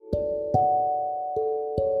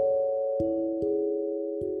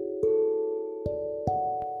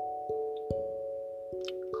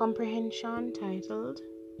comprehension titled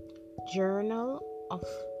Journal of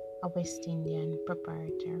a West Indian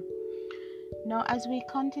Proprietor. Now, as we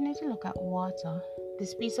continue to look at water,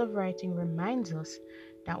 this piece of writing reminds us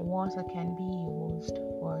that water can be used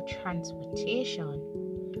for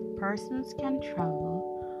transportation. Persons can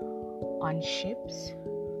travel on ships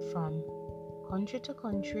from country to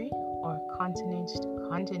country or continent to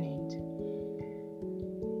continent.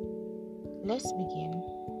 Let's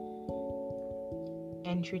begin.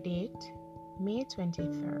 Entry date May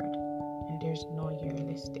 23rd, and there's no year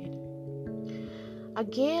listed. A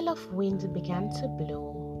gale of wind began to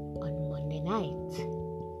blow on Monday night.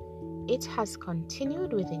 It has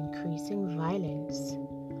continued with increasing violence.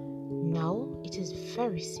 Now it is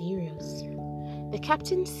very serious. The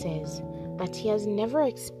captain says that he has never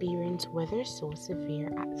experienced weather so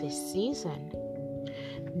severe at this season.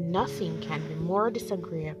 Nothing can be more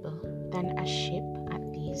disagreeable than a ship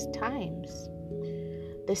at these times.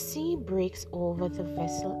 The sea breaks over the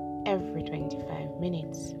vessel every 25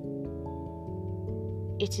 minutes.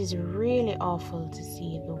 It is really awful to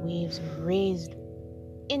see the waves raised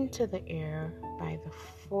into the air by the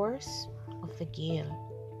force of the gale.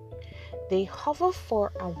 They hover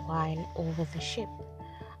for a while over the ship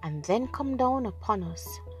and then come down upon us,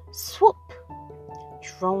 swoop,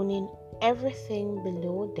 drowning everything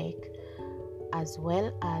below deck as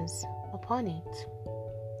well as upon it.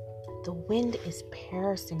 The wind is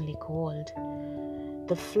piercingly cold.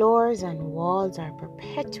 The floors and walls are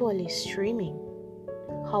perpetually streaming.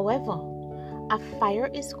 However, a fire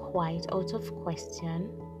is quite out of question.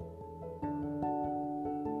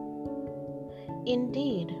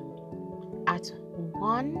 Indeed, at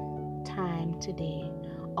one time today,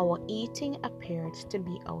 our eating appeared to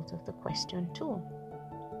be out of the question too.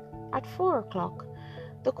 At 4 o'clock,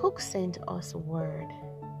 the cook sent us word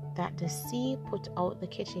that the sea put out the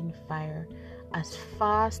kitchen fire as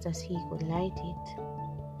fast as he could light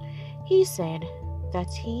it. He said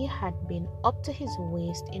that he had been up to his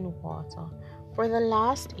waist in water for the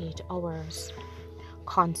last 8 hours.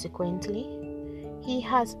 Consequently, he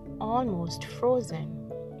has almost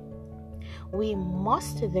frozen. We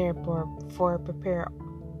must therefore prepare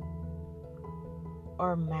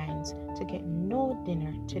our minds to get no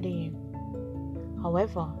dinner today.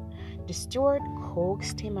 However, the steward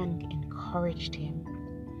coaxed him and encouraged him.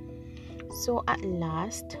 So at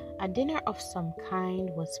last, a dinner of some kind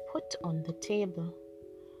was put on the table.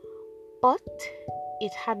 But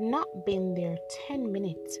it had not been there 10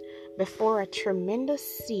 minutes before a tremendous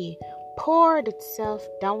sea poured itself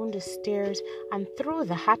down the stairs and through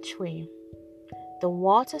the hatchway. The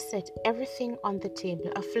water set everything on the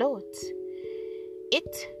table afloat.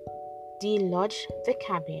 It deluged the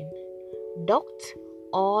cabin, ducked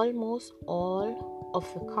almost all of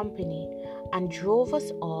the company, and drove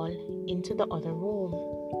us all into the other room.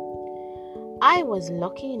 I was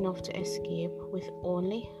lucky enough to escape with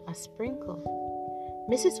only a sprinkle.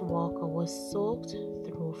 Mrs. Walker was soaked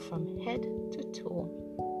through from head to toe.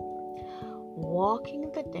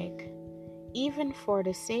 Walking the deck, even for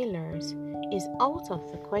the sailors, is out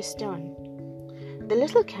of the question. The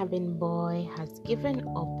little cabin boy has given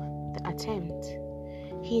up the attempt.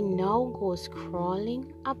 He now goes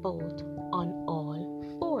crawling about on all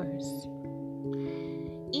fours.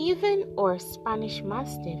 Even our Spanish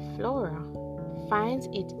Mastiff, Flora, finds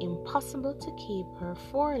it impossible to keep her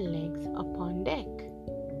 4 legs upon deck.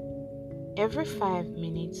 Every 5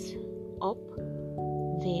 minutes, up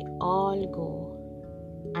they all go,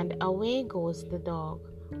 and away goes the dog,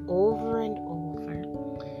 over and over.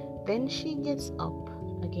 Then she gets up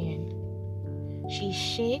again. She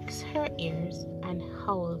shakes her ears and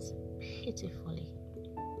howls pitifully.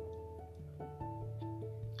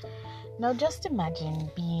 Now just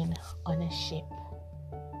imagine being on a ship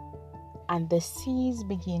and the seas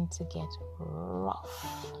begin to get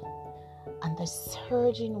rough and the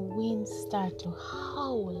surging winds start to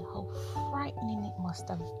howl. How frightening it must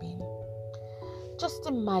have been. Just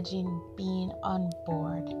imagine being on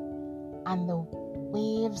board and the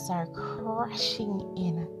waves are crashing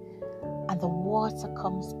in and the water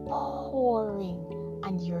comes pouring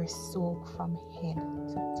and you're soaked from head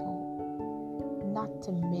to toe. Not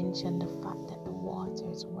to mention the fact that the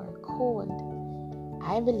waters were cold.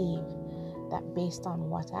 I believe that based on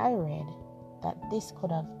what I read, that this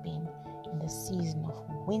could have been in the season of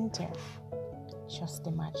winter. Just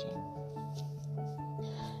imagine.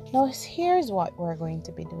 Now here's what we're going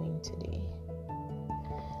to be doing today.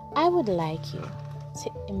 I would like you to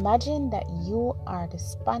imagine that you are the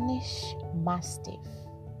Spanish Mastiff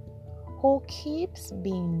who keeps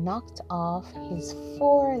being knocked off his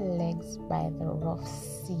 4 legs by the rough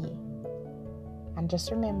sea. And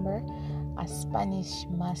just remember, A Spanish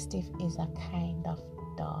Mastiff is a kind of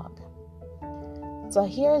dog. So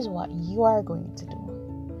here's what you are going to do.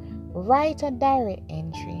 Write a diary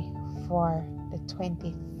entry for the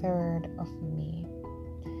 23rd of May.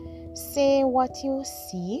 Say what you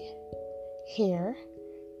see, hear,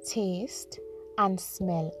 taste, and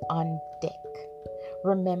smell on deck.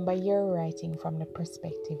 Remember, you're writing from the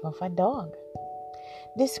perspective of a dog.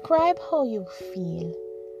 Describe how you feel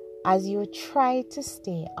as you try to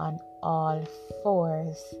stay on all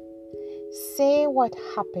fours. Say what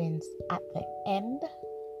happens at the end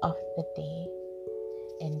of the day.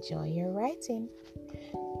 Enjoy your writing.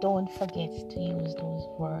 Don't forget to use those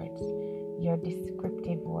words, your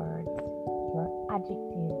descriptive words, your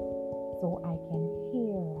adjectives, so I can